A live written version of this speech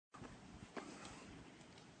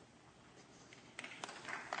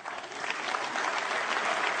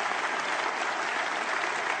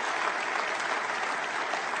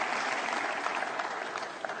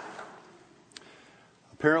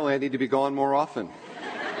Apparently I need to be gone more often.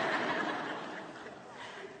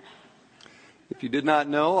 If you did not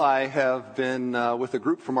know, I have been with a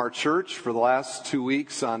group from our church for the last 2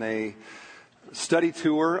 weeks on a study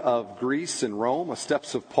tour of Greece and Rome, a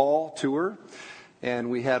Steps of Paul tour.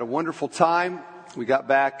 And we had a wonderful time. We got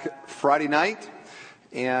back Friday night,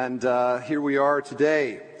 and here we are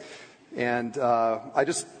today. And a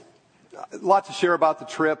lot to share about the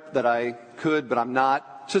trip that I could, but I'm not.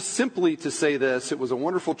 Just simply to say this, it was a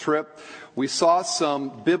wonderful trip. We saw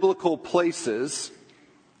some biblical places.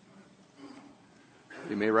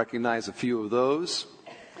 You may recognize a few of those.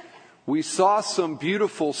 We saw some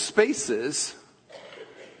beautiful spaces.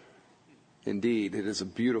 Indeed, it is a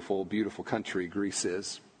beautiful, beautiful country, Greece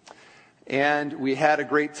is. And we had a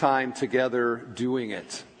great time together doing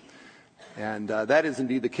it. And that is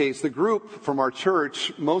indeed the case. The group from our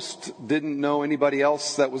church, most didn't know anybody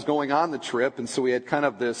else that was going on the trip. And so we had kind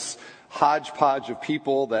of this hodgepodge of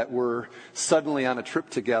people that were suddenly on a trip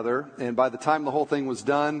together. And by the time the whole thing was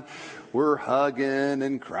done, we're hugging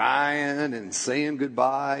and crying and saying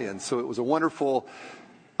goodbye. And so it was a wonderful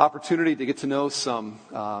opportunity to get to know some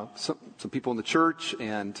people in the church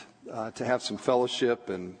and to have some fellowship.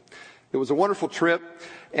 And it was a wonderful trip.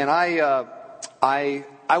 And I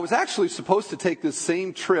was actually supposed to take this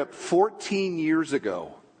same trip 14 years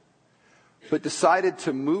ago, but decided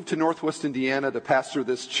to move to Northwest Indiana to pastor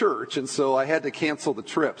this church, and so I had to cancel the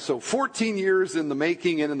trip. So 14 years in the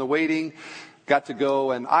making and in the waiting, got to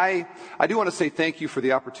go. And I do want to say thank you for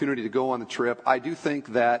the opportunity to go on the trip. I do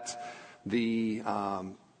think that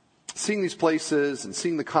seeing these places and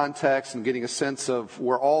seeing the context and getting a sense of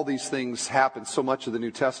where all these things happen, so much of the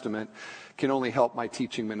New Testament, can only help my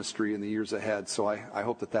teaching ministry in the years ahead. So I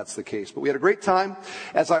hope that that's the case. But we had a great time.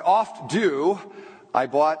 As I oft do, I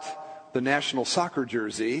bought the national soccer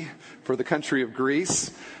jersey for the country of Greece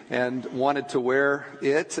and wanted to wear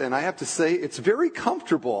it. And I have to say, it's very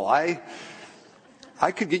comfortable. I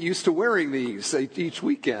could get used to wearing these each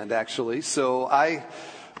weekend, actually. So I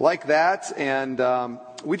like that. And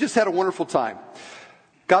we just had a wonderful time.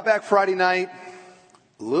 Got back Friday night,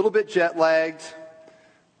 a little bit jet lagged,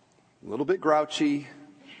 a little bit grouchy.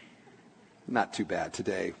 Not too bad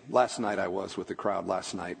today. Last night I was with the crowd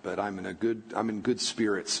last night, but I'm in good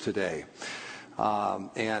spirits today.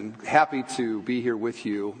 And happy to be here with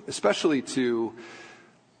you, especially to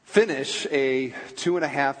finish a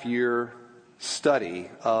 2.5-year study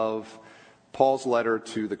of Paul's letter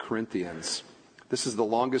to the Corinthians. This is the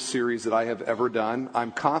longest series that I have ever done.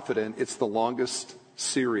 I'm confident it's the longest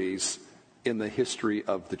series in the history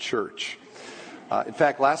of the church. In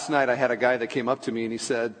fact, last night I had a guy that came up to me and he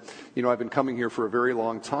said, I've been coming here for a very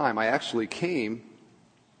long time. I actually came,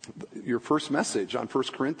 your first message on 1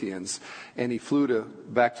 Corinthians, and he flew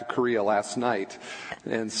back to Korea last night.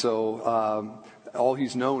 And so all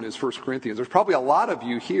he's known is 1 Corinthians. There's probably a lot of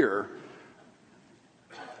you here.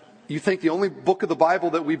 You think the only book of the Bible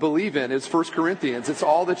that we believe in is 1 Corinthians. It's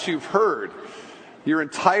all that you've heard. Your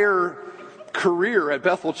entire career at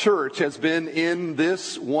Bethel Church has been in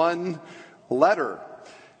this one letter.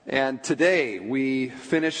 And today we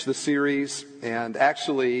finish the series and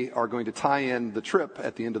actually are going to tie in the trip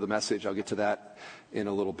at the end of the message. I'll get to that in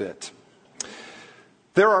a little bit.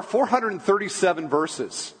 There are 437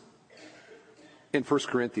 verses in 1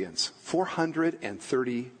 Corinthians.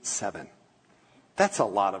 437. That's a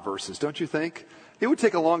lot of verses, don't you think? It would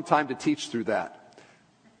take a long time to teach through that.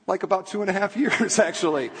 Like about 2.5 years,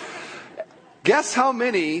 actually. Guess how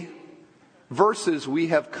many verses we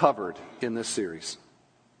have covered in this series?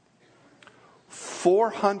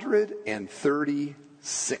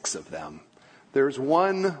 436 of them. There's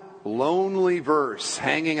one lonely verse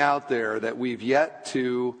hanging out there that we've yet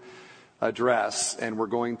to address, and we're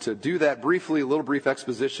going to do that briefly, a little brief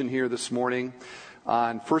exposition here this morning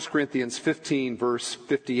on 1 Corinthians 15, verse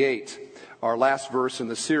 58, our last verse in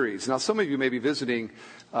the series. Now, some of you may be visiting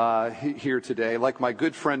here today, like my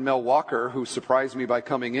good friend Mel Walker, who surprised me by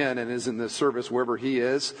coming in and is in the service wherever he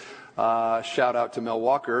is. Shout out to Mel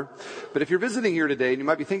Walker. But if you're visiting here today, and you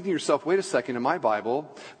might be thinking to yourself, wait a second, in my Bible,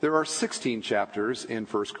 there are 16 chapters in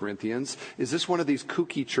 1 Corinthians. Is this one of these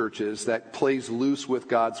kooky churches that plays loose with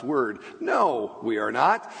God's Word? No, we are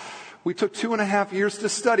not. We took 2.5 years to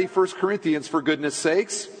study 1 Corinthians, for goodness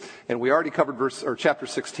sakes, and we already covered chapter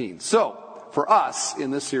 16. So, for us in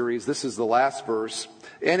this series, this is the last verse,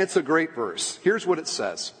 and it's a great verse. Here's what it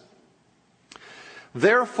says.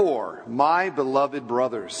 Therefore, my beloved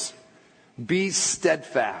brothers, be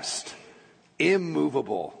steadfast,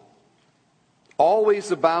 immovable, always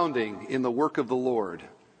abounding in the work of the Lord,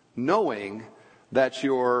 knowing that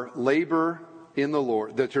your labor in the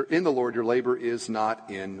Lord, your labor is not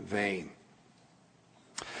in vain.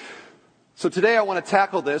 So today I want to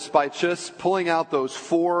tackle this by just pulling out those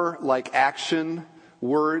 4 action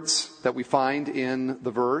words that we find in the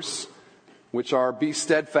verse, which are be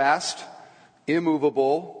steadfast,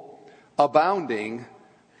 immovable, abounding,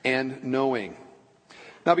 and knowing.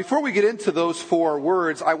 Now, before we get into those 4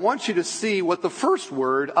 words, I want you to see what the first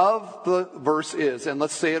word of the verse is. And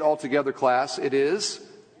let's say it all together, class. It is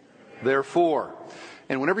therefore.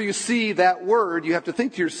 And whenever you see that word, you have to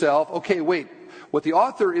think to yourself, okay, wait, what the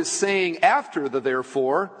author is saying after the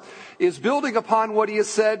therefore is building upon what he has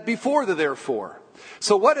said before the therefore.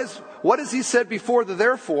 So what has he said before the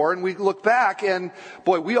therefore? And we look back and,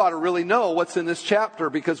 boy, we ought to really know what's in this chapter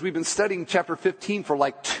because we've been studying chapter 15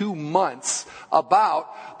 for 2 months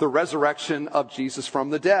about the resurrection of Jesus from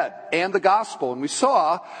the dead and the gospel. And we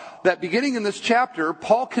saw that beginning in this chapter,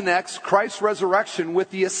 Paul connects Christ's resurrection with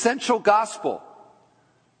the essential gospel.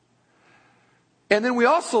 And then we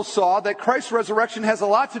also saw that Christ's resurrection has a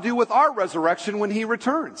lot to do with our resurrection when he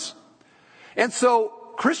returns. And so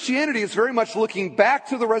Christianity is very much looking back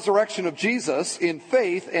to the resurrection of Jesus in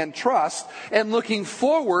faith and trust and looking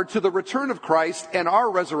forward to the return of Christ and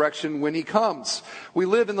our resurrection when he comes. We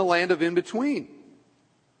live in the land of in-between.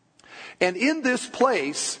 And in this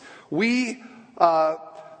place, we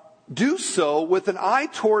do so with an eye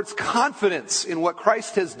towards confidence in what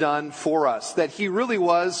Christ has done for us, that he really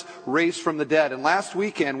was raised from the dead. And last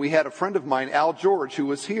weekend, we had a friend of mine, Al George, who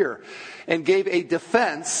was here and gave a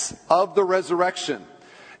defense of the resurrection.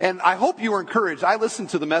 And I hope you were encouraged. I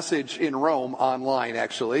listened to the message in Rome online,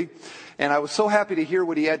 actually, and I was so happy to hear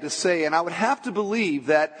what he had to say. And I would have to believe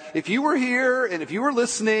that if you were here and if you were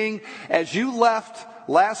listening, as you left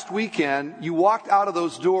last weekend, you walked out of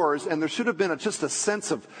those doors and there should have been just a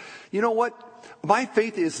sense of, you know what? My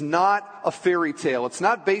faith is not a fairy tale. It's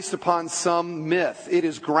not based upon some myth. It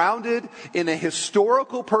is grounded in a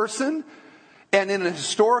historical person and in a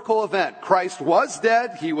historical event. Christ was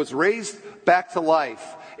dead. He was raised back to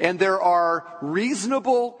life. And there are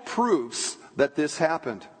reasonable proofs that this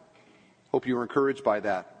happened. Hope you were encouraged by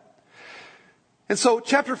that. And so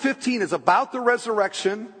chapter 15 is about the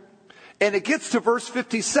resurrection. And it gets to verse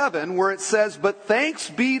 57 where it says, "But thanks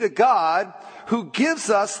be to God who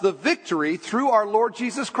gives us the victory through our Lord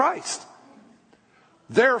Jesus Christ.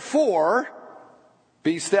 Therefore,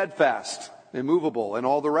 be steadfast, immovable," and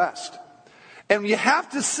all the rest. And you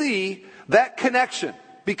have to see that connection.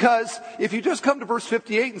 Because if you just come to verse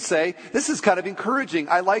 58 and say, this is kind of encouraging,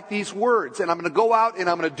 I like these words, and I'm going to go out and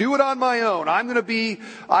I'm going to do it on my own. I am going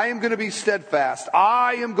to be steadfast.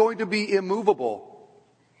 I am going to be immovable.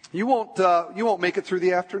 You won't make it through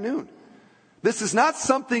the afternoon. This is not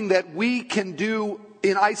something that we can do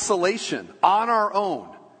in isolation, on our own.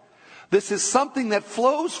 This is something that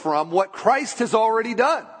flows from what Christ has already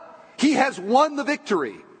done. He has won the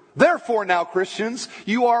victory. Therefore now, Christians,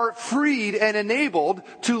 you are freed and enabled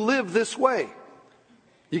to live this way.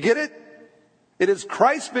 You get it? It is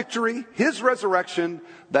Christ's victory, his resurrection,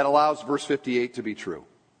 that allows verse 58 to be true.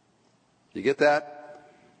 You get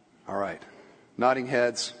that? All right. Nodding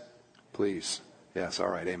heads, please. Yes, all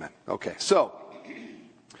right, amen. Okay, so,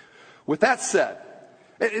 with that said,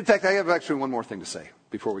 in fact, I have actually one more thing to say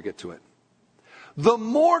before we get to it. The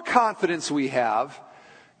more confidence we have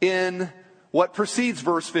in what precedes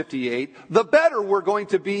verse 58, the better we're going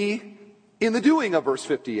to be in the doing of verse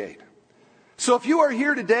 58. So if you are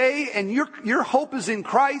here today and your hope is in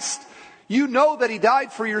Christ, you know that he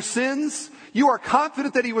died for your sins, you are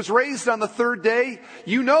confident that he was raised on the 3rd day,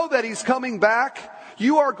 you know that he's coming back,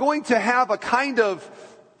 you are going to have a kind of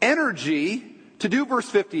energy to do verse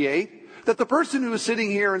 58 that the person who is sitting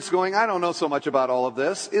here and is going, I don't know so much about all of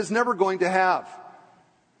this, is never going to have.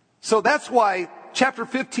 So that's why chapter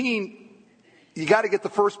 15, you got to get the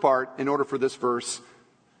first part in order for this verse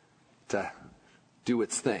to do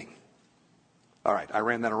its thing. All right, I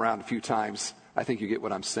ran that around a few times. I think you get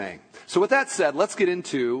what I'm saying. So with that said, let's get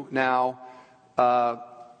into now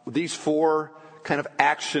these 4 kind of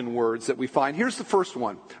action words that we find. Here's the first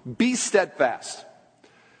one. Be steadfast.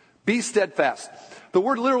 Be steadfast. The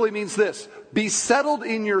word literally means this. Be settled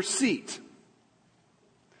in your seat.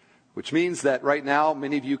 Which means that right now,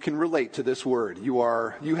 many of you can relate to this word.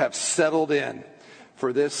 You have settled in.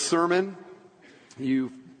 For this sermon,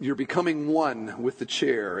 you're becoming one with the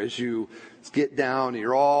chair as you get down.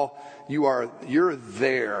 You're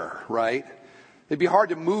there, right? It'd be hard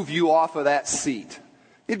to move you off of that seat.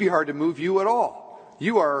 It'd be hard to move you at all.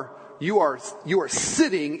 You are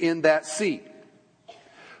sitting in that seat.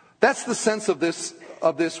 That's the sense of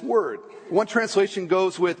this word. One translation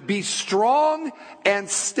goes with, be strong and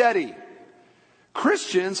steady.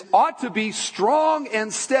 Christians ought to be strong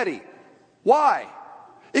and steady. Why?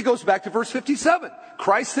 It goes back to verse 57.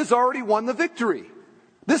 Christ has already won the victory.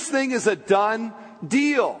 This thing is a done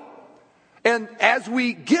deal. And as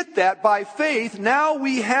we get that by faith, now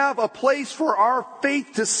we have a place for our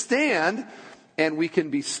faith to stand, and we can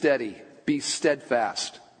be steady, be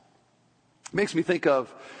steadfast. It makes me think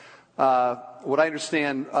of what I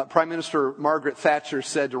understand Prime Minister Margaret Thatcher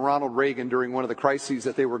said to Ronald Reagan during one of the crises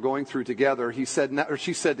that they were going through together. She said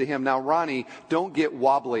to him, "Now, Ronnie, don't get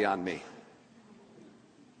wobbly on me.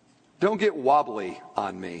 Don't get wobbly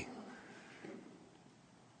on me."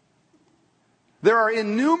 There are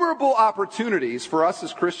innumerable opportunities for us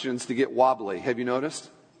as Christians to get wobbly. Have you noticed?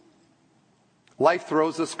 Life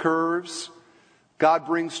throws us curves. God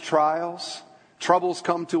brings trials. Troubles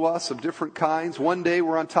come to us of different kinds. One day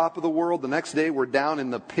we're on top of the world. The next day we're down in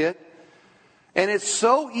the pit. And it's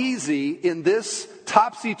so easy in this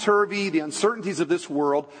topsy-turvy, the uncertainties of this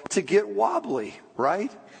world, to get wobbly,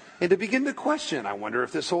 right? And to begin to question, I wonder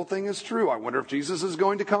if this whole thing is true. I wonder if Jesus is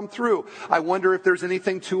going to come through. I wonder if there's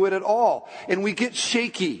anything to it at all. And we get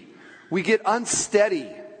shaky. We get unsteady.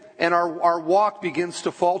 And our walk begins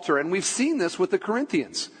to falter. And we've seen this with the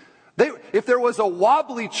Corinthians. If there was a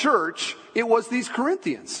wobbly church, it was these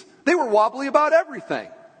Corinthians. They were wobbly about everything.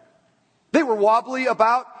 They were wobbly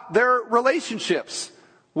about their relationships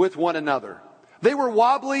with one another. They were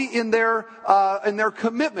wobbly in their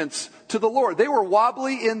commitments to the Lord. They were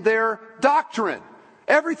wobbly in their doctrine.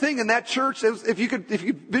 Everything in that church, if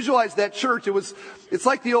you visualize that church, it's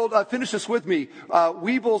like the old, finish this with me,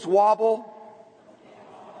 Weebles wobble.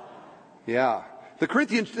 Yeah. The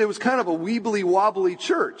Corinthians, it was kind of a weebly wobbly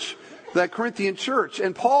church, that Corinthian church.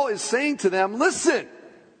 And Paul is saying to them, listen,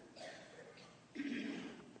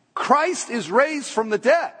 Christ is raised from the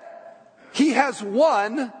dead. He has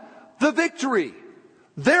won the victory.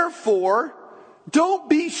 Therefore, don't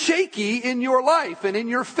be shaky in your life and in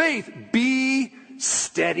your faith. Be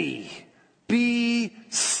steady. Be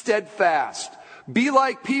steadfast. Be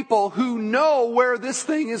like people who know where this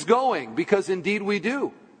thing is going, because indeed we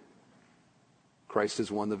do. Christ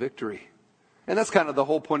has won the victory. And that's kind of the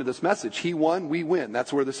whole point of this message. He won, we win.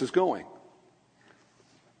 That's where this is going.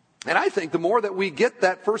 And I think the more that we get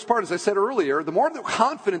that first part, as I said earlier, the more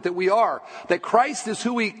confident that we are that Christ is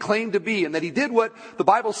who he claimed to be and that he did what the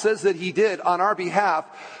Bible says that he did on our behalf,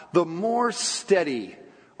 the more steady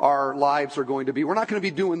our lives are going to be. We're not going to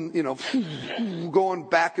be doing, going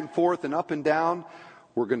back and forth and up and down.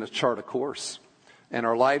 We're going to chart a course. And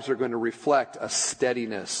our lives are going to reflect a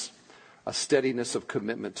steadiness of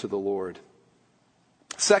commitment to the Lord.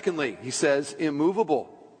 Secondly, he says,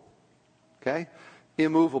 immovable. Okay?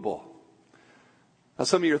 Immovable. Now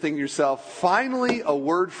some of you are thinking to yourself, finally a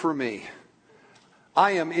word for me.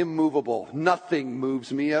 I am immovable. Nothing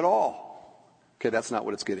moves me at all. Okay, that's not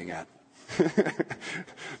what it's getting at.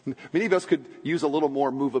 Many of us could use a little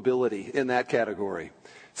more movability in that category.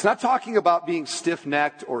 It's not talking about being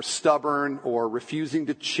stiff-necked or stubborn or refusing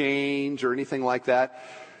to change or anything like that.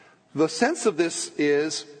 The sense of this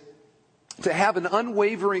is to have an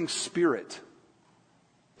unwavering spirit,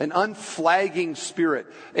 an unflagging spirit,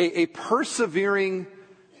 a persevering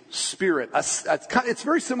spirit. It's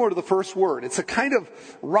very similar to the first word. It's a kind of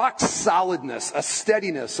rock solidness, a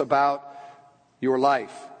steadiness about your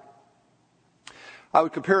life. I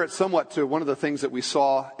would compare it somewhat to one of the things that we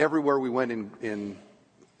saw everywhere we went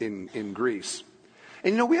in Greece.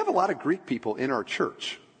 And we have a lot of Greek people in our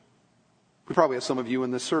church. We probably have some of you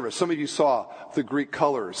in this service. Some of you saw the Greek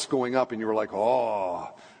colors going up and you were like, oh.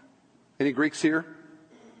 Any Greeks here?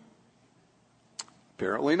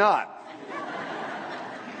 Apparently not.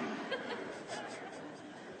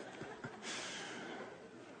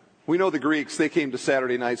 We know the Greeks, they came to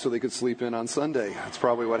Saturday night so they could sleep in on Sunday. That's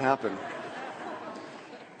probably what happened.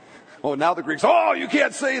 Oh, now the Greeks, oh, you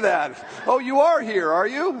can't say that. Oh, you are here, are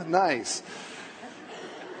you? Nice.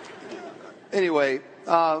 Anyway,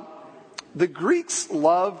 the Greeks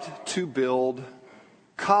loved to build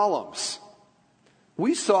columns.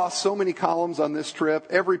 We saw so many columns on this trip.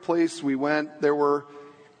 Every place we went, there were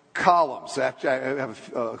columns. Actually, I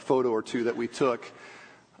have a photo or two that we took.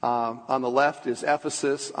 On the left is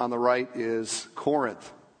Ephesus. On the right is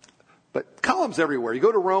Corinth. But columns everywhere. You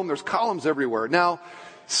go to Rome, there's columns everywhere. Now,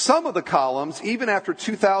 some of the columns, even after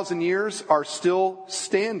 2,000 years, are still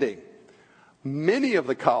standing. Many of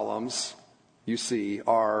the columns, you see,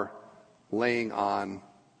 are laying on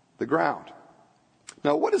the ground.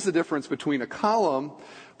 Now, what is the difference between a column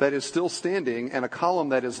that is still standing and a column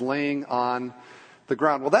that is laying on the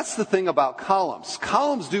ground? Well, that's the thing about columns.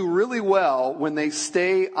 Columns do really well when they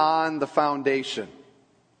stay on the foundation.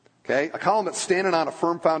 Okay? A column that's standing on a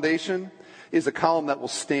firm foundation is a column that will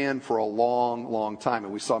stand for a long, long time.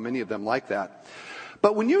 And we saw many of them like that.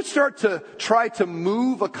 But when you start to try to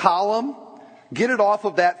move a column, get it off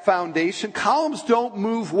of that foundation, columns don't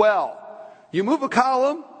move well. You move a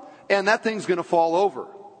column, and that thing's going to fall over.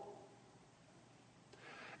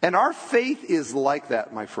 And our faith is like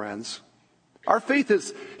that, my friends. Our faith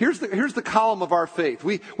is, here's the column of our faith.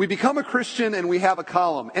 We become a Christian and we have a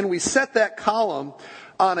column. And we set that column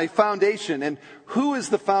on a foundation. And who is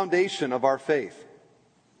the foundation of our faith?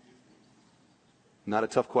 Not a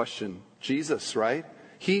tough question. Jesus, right?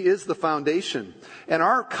 He is the foundation. And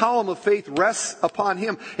our column of faith rests upon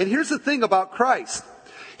Him. And here's the thing about Christ.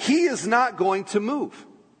 He is not going to move.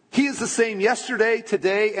 He is the same yesterday,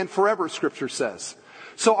 today, and forever, Scripture says.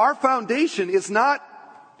 So our foundation is not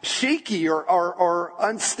shaky or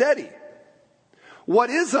unsteady.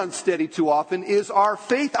 What is unsteady too often is our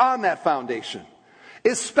faith on that foundation.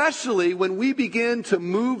 Especially when we begin to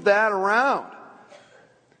move that around.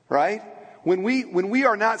 Right? When we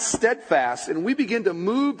are not steadfast and we begin to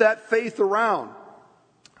move that faith around,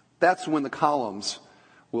 that's when the columns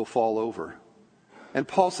will fall over. And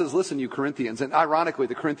Paul says, listen, you Corinthians, and ironically,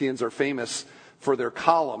 the Corinthians are famous for their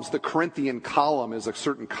columns. The Corinthian column is a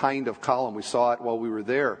certain kind of column. We saw it while we were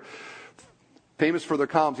there. Famous for their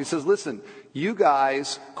columns. He says, listen, you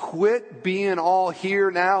guys quit being all here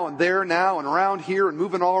now and there now and around here and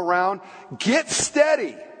moving all around. Get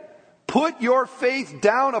steady. Put your faith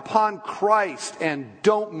down upon Christ and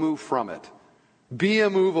don't move from it. Be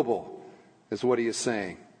immovable, is what he is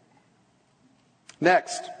saying.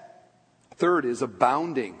 Next, third is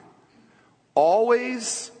abounding.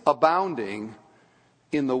 Always abounding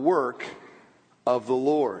in the work of the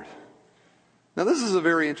Lord. Now this is a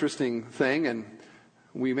very interesting thing, and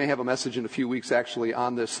we may have a message in a few weeks actually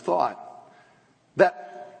on this thought.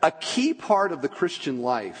 That a key part of the Christian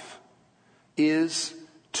life is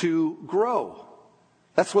to grow.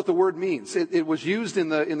 That's what the word means. It was used in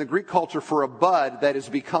the Greek culture for a bud that is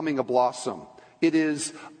becoming a blossom. It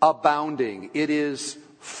is abounding. It is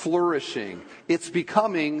flourishing. It's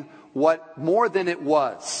becoming what more than it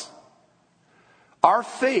was. Our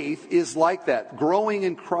faith is like that, growing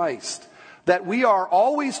in Christ. That we are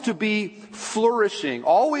always to be flourishing,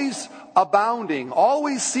 always abounding,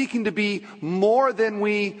 always seeking to be more than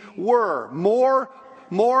we were,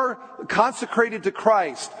 more consecrated to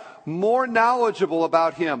Christ, more knowledgeable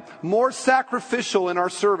about Him, more sacrificial in our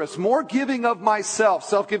service, more giving of myself,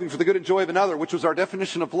 self-giving for the good and joy of another, which was our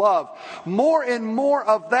definition of love. More and more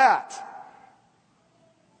of that.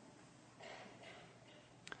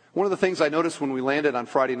 One of the things I noticed when we landed on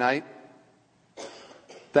Friday night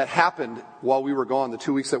that happened while we were gone, the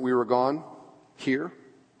 2 weeks that we were gone here,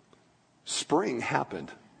 spring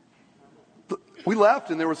happened. We left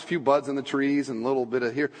and there was a few buds in the trees and a little bit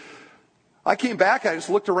of here. I came back, I just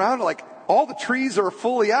looked around like all the trees are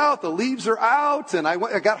fully out, the leaves are out, and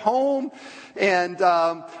I got home and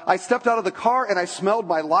I stepped out of the car and I smelled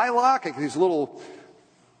my lilac, like these little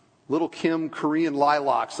Kim Korean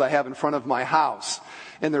lilacs I have in front of my house.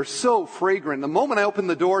 And they're so fragrant. The moment I opened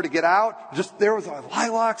the door to get out, just there was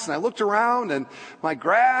lilacs, and I looked around, and my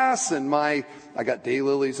grass, and I got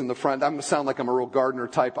daylilies in the front. I'm going to sound like I'm a real gardener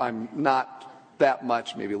type. I'm not that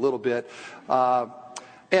much, maybe a little bit.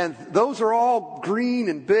 And those are all green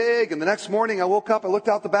and big. And the next morning I woke up, I looked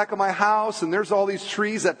out the back of my house, and there's all these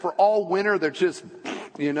trees that for all winter, they're just,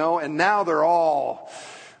 and now they're all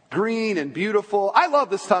green and beautiful. I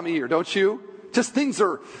love this time of year, don't you? Just things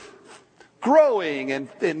are growing and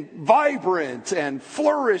vibrant and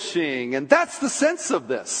flourishing. And that's the sense of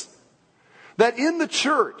this. That in the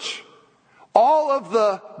church, all of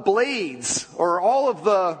the blades or all of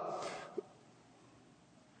the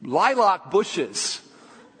lilac bushes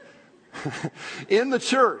in the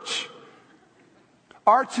church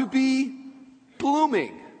are to be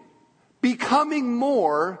blooming, becoming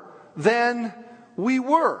more than we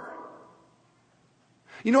were.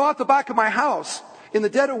 Out the back of my house, in the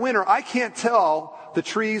dead of winter, I can't tell the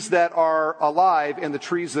trees that are alive and the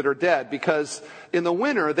trees that are dead because in the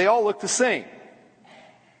winter, they all look the same.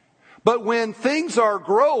 But when things are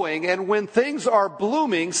growing and when things are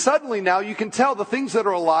blooming, suddenly now you can tell the things that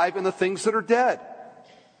are alive and the things that are dead.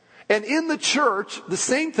 And in the church, the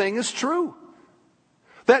same thing is true.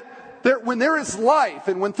 That when there is life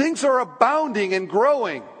and when things are abounding and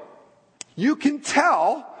growing, you can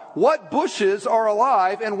tell what bushes are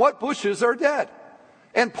alive and what bushes are dead.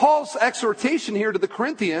 And Paul's exhortation here to the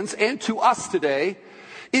Corinthians and to us today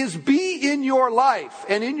is be in your life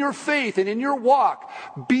and in your faith and in your walk.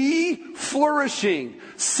 Be flourishing.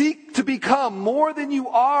 Seek to become more than you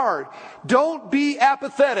are. Don't be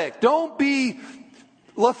apathetic. Don't be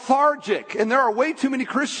lethargic. And there are way too many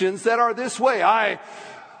Christians that are this way.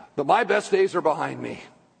 My best days are behind me.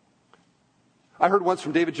 I heard once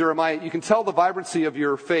from David Jeremiah, you can tell the vibrancy of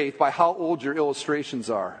your faith by how old your illustrations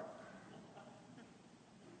are.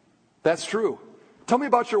 That's true. Tell me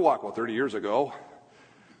about your walk. Well, 30 years ago.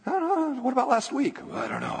 I don't know. What about last week? Well, I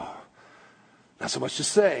don't know. Not so much to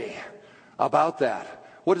say about that.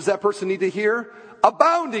 What does that person need to hear?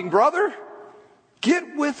 Abounding, brother.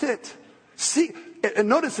 Get with it. See, and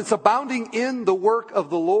notice it's abounding in the work of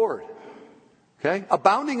the Lord. Okay?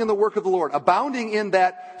 Abounding in the work of the Lord. Abounding in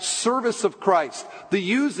that service of Christ. The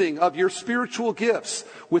using of your spiritual gifts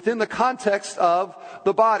within the context of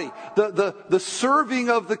the body. The serving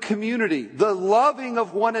of the community. The loving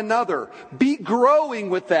of one another. Be growing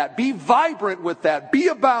with that. Be vibrant with that. Be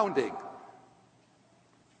abounding.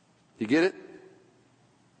 You get it?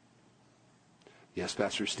 Yes,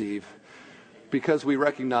 Pastor Steve. Because we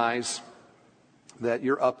recognize that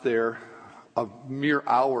you're up there a mere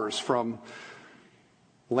hours from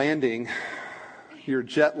landing, you're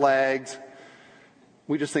jet lagged.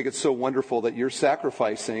 We just think it's so wonderful that you're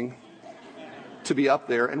sacrificing to be up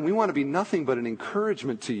there. And we want to be nothing but an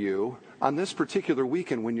encouragement to you on this particular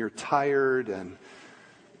weekend when you're tired. And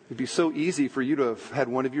it'd be so easy for you to have had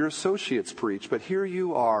one of your associates preach. But here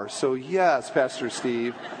you are. So yes, Pastor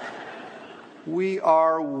Steve, we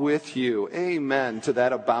are with you. Amen to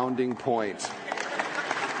that abounding point.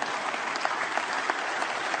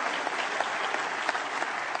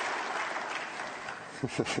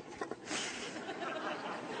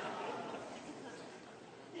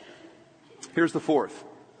 Here's the fourth.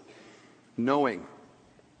 Knowing.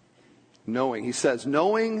 He says,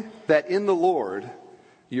 knowing that in the Lord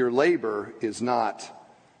your labor is not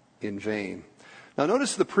in vain. Now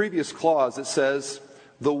notice the previous clause. It says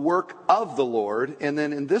the work of the Lord. And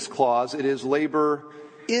then in this clause it is labor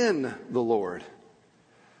in the Lord.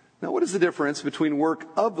 Now what is the difference between work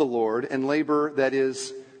of the Lord and labor that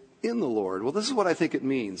is in the Lord? Well, this is what I think it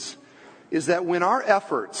means. Is that when our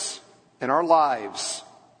efforts and our lives,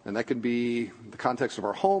 and that can be the context of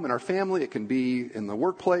our home and our family, it can be in the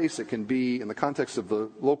workplace, it can be in the context of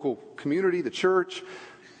the local community, the church,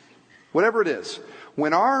 whatever it is,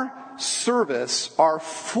 when our service are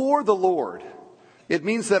for the Lord, it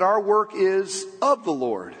means that our work is of the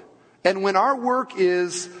Lord. And when our work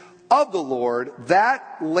is of the Lord,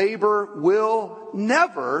 that labor will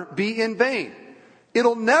never be in vain.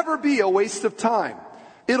 It'll never be a waste of time.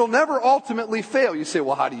 It'll never ultimately fail. You say,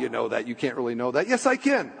 well, how do you know that? You can't really know that. Yes, I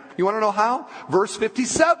can. You want to know how? Verse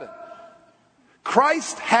 57.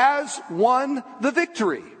 Christ has won the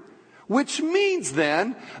victory. Which means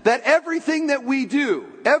then that everything that we do,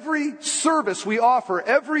 every service we offer,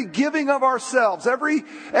 every giving of ourselves, every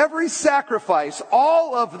sacrifice,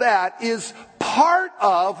 all of that is part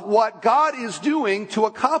of what God is doing to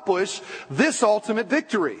accomplish this ultimate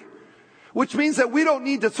victory. Which means that we don't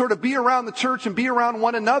need to sort of be around the church and be around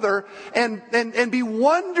one another and be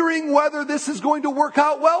wondering whether this is going to work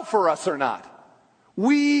out well for us or not.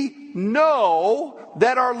 We know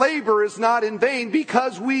that our labor is not in vain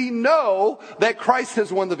because we know that Christ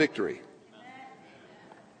has won the victory.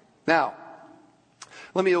 Now,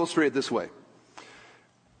 let me illustrate it this way.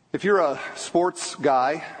 If you're a sports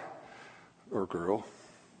guy or girl,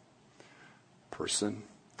 person,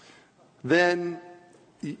 then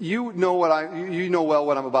you know well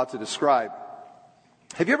what I'm about to describe.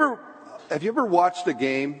 Have you ever watched a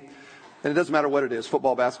game, and it doesn't matter what it is,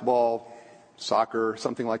 football, basketball, soccer,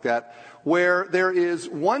 something like that, where there is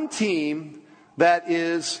one team that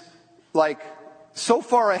is like so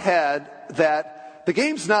far ahead that the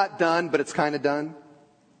game's not done, but it's kind of done.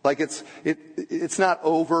 Like it's not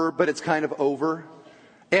over, but it's kind of over.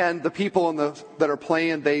 And the people that are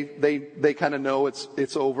playing, they kind of know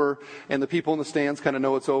it's over. And the people in the stands kind of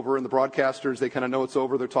know it's over. And the broadcasters, they kind of know it's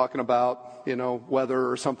over. They're talking about, weather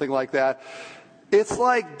or something like that. It's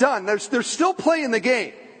like done. They're still playing the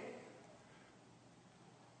game.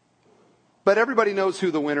 But everybody knows who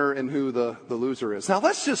the winner and who the loser is. Now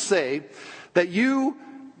let's just say that you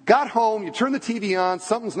got home, you turn the TV on,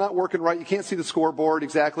 something's not working right, you can't see the scoreboard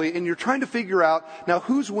exactly, and you're trying to figure out now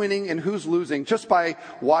who's winning and who's losing just by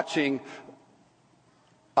watching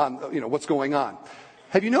what's going on.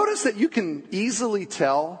 Have you noticed that you can easily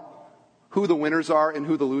tell who the winners are and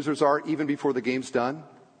who the losers are even before the game's done?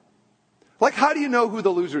 Like, how do you know who the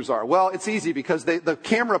losers are? Well, it's easy because the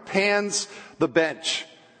camera pans the bench.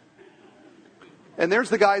 And there's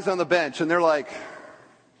the guys on the bench, and they're like,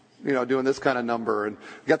 doing this kind of number, and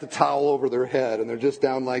got the towel over their head, and they're just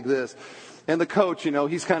down like this. And the coach,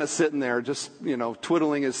 he's kind of sitting there just,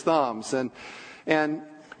 twiddling his thumbs. And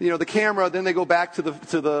the camera, then they go back to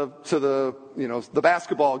the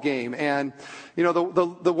basketball game. And,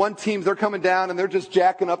 the one team, they're coming down and they're just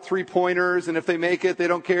jacking up 3-pointers. And if they make it, they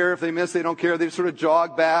don't care. If they miss, they don't care. They just sort of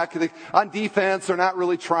jog back. On defense, they're not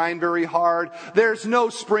really trying very hard. There's no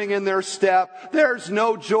spring in their step. There's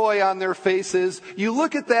no joy on their faces. You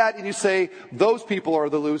look at that and you say, those people are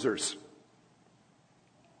the losers.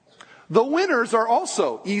 The winners are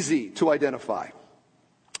also easy to identify.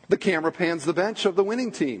 The camera pans the bench of the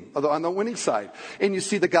winning team, on the winning side. And you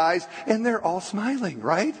see the guys, and they're all smiling,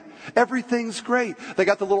 right? Everything's great. They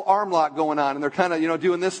got the little arm lock going on, and they're kind of,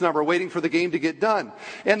 doing this number, waiting for the game to get done.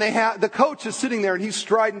 And the coach is sitting there, and he's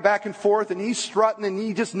striding back and forth, and he's strutting, and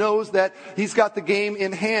he just knows that he's got the game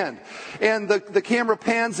in hand. And the camera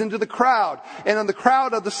pans into the crowd. And on the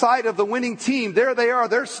crowd of the side of the winning team, there they are.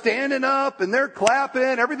 They're standing up, and they're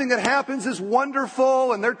clapping. Everything that happens is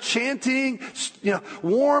wonderful, and they're chanting,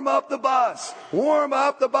 warm up the bus, warm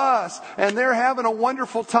up the bus. And they're having a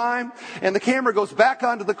wonderful time. And the camera goes back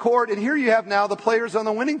onto the court, and here you have now the players on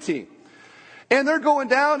the winning team. And they're going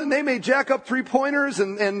down, and they may jack up 3-pointers,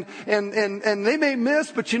 and they may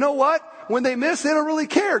miss, but you know what? When they miss, they don't really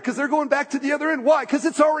care, because they're going back to the other end. Why? Because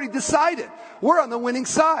it's already decided. We're on the winning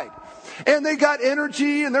side. And they got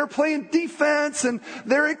energy, and they're playing defense, and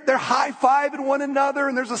they're high-fiving one another,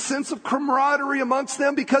 and there's a sense of camaraderie amongst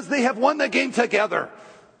them because they have won the game together.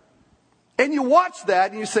 And you watch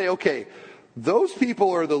that, and you say, okay, those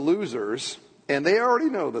people are the losers, and they already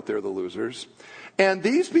know that they're the losers. And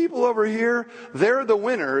these people over here, they're the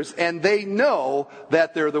winners, and they know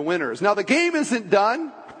that they're the winners. Now, the game isn't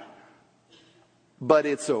done, but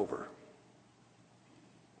it's over.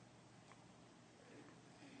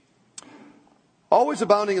 Always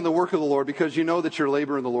abounding in the work of the Lord, because you know that your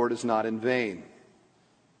labor in the Lord is not in vain.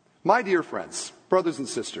 My dear friends, brothers and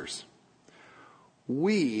sisters,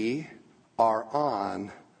 we are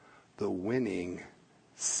on the winning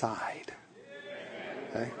side.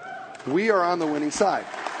 Okay? We are on the winning side.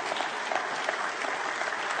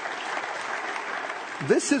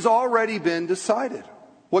 This has already been decided.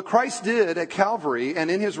 What Christ did at Calvary and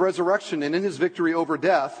in his resurrection and in his victory over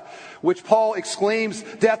death, which Paul exclaims,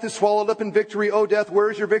 death is swallowed up in victory. Oh, death, where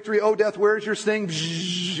is your victory? Oh, death, where is your sting?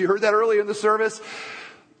 You heard that earlier in the service.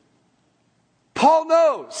 Paul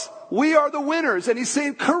knows we are the winners. And he's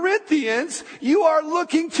saying, Corinthians, you are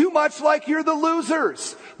looking too much like you're the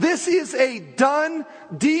losers. This is a done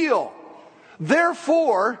deal.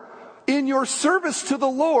 Therefore, in your service to the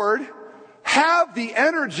Lord, have the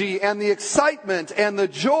energy and the excitement and the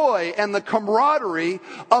joy and the camaraderie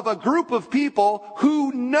of a group of people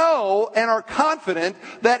who know and are confident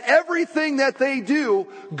that everything that they do,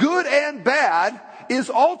 good and bad, is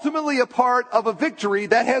ultimately a part of a victory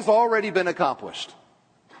that has already been accomplished.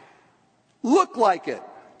 Look like it,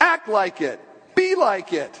 act like it, be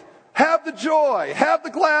like it, have the joy, have the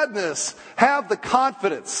gladness, have the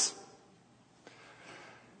confidence.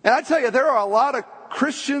 And I tell you, there are a lot of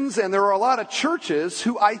Christians and there are a lot of churches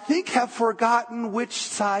who I think have forgotten which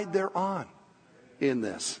side they're on in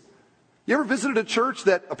this. You ever visited a church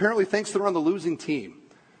that apparently thinks they're on the losing team?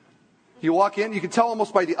 You walk in, you can tell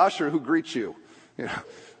almost by the usher who greets you.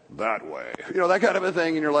 That way. That kind of a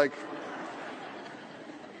thing. And you're like...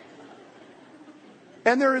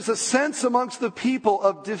 And there is a sense amongst the people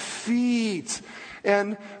of defeat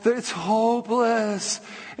and that it's hopeless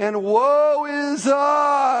and woe is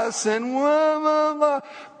us and blah, blah, blah.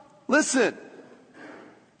 Listen,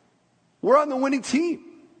 we're on the winning team.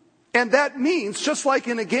 And that means, just like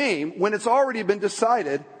in a game, when it's already been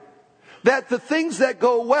decided, that the things that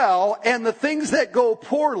go well and the things that go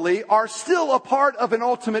poorly are still a part of an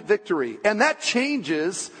ultimate victory. And that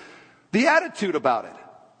changes the attitude about it.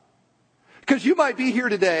 Because you might be here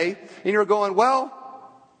today and you're going, well,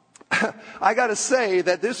 I got to say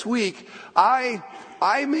that this week I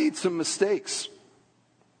made some mistakes.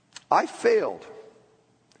 I failed.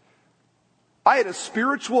 I had a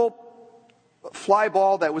spiritual fly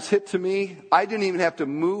ball that was hit to me. I didn't even have to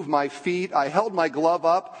move my feet. I held my glove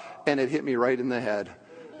up and it hit me right in the head.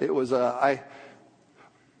 It was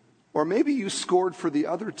or maybe you scored for the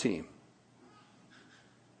other team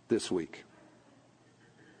this week.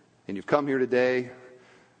 And you've come here today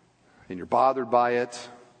and you're bothered by it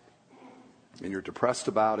and you're depressed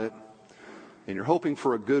about it and you're hoping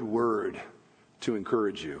for a good word to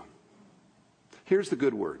encourage you. Here's the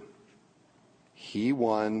good word. He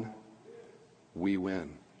won, we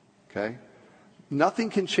win. Okay? Nothing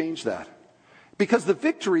can change that. Because the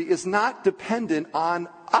victory is not dependent on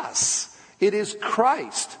us. It is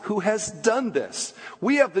Christ who has done this.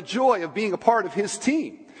 We have the joy of being a part of his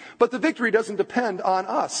team. but the victory doesn't depend on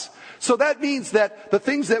us. So that means that the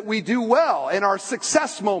things that we do well and our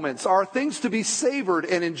success moments are things to be savored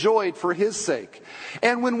and enjoyed for His sake.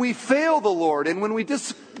 And when we fail the Lord and when we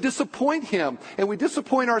disappoint Him and we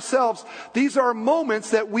disappoint ourselves, these are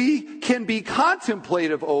moments that we can be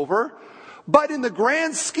contemplative over. But in the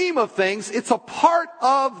grand scheme of things, it's a part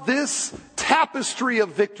of this tapestry of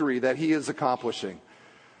victory that He is accomplishing.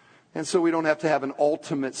 And so we don't have to have an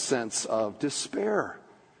ultimate sense of despair.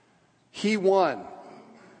 He won.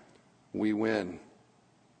 We win.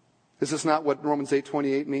 Is this not what Romans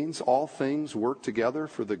 8:28 means? All things work together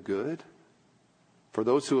for the good, for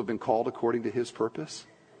those who have been called according to His purpose.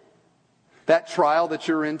 That trial that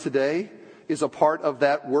you're in today is a part of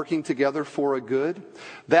that working together for a good.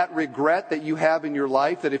 That regret that you have in your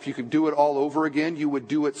life, that if you could do it all over again, you would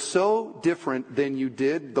do it so different than you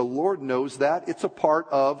did. The Lord knows that. It's a part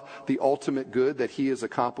of the ultimate good that He is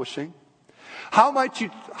accomplishing. How might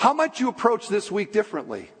you approach this week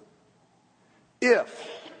differently? If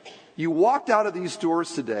you walked out of these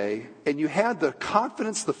doors today and you had the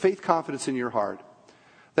confidence, the faith confidence in your heart,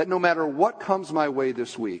 that no matter what comes my way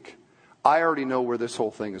this week, I already know where this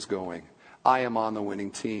whole thing is going. I am on the winning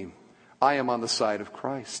team. I am on the side of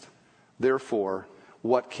Christ. Therefore,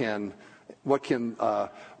 what can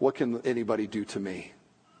anybody do to me?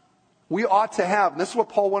 We ought to have, and this is what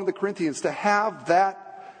Paul wanted the Corinthians, to have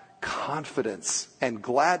that confidence and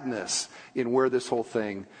gladness in where this whole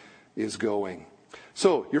thing is going.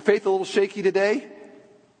 So, your faith a little shaky today?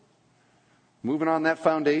 Moving on that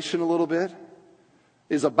foundation a little bit?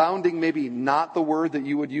 Is abounding maybe not the word that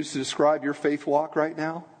you would use to describe your faith walk right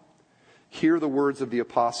now? Hear the words of the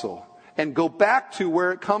apostle and go back to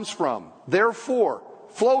where it comes from. Therefore,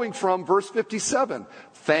 flowing from verse 57,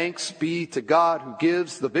 thanks be to God who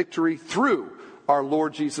gives the victory through our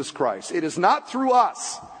Lord Jesus Christ. It is not through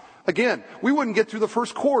us. Again, we wouldn't get through the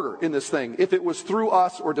first quarter in this thing if it was through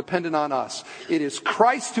us or dependent on us. It is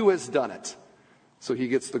Christ who has done it. So He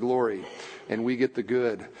gets the glory and we get the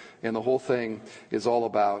good. And the whole thing is all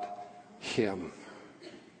about Him.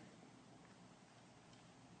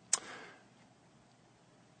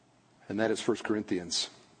 And that is 1 Corinthians,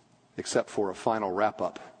 except for a final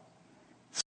wrap-up.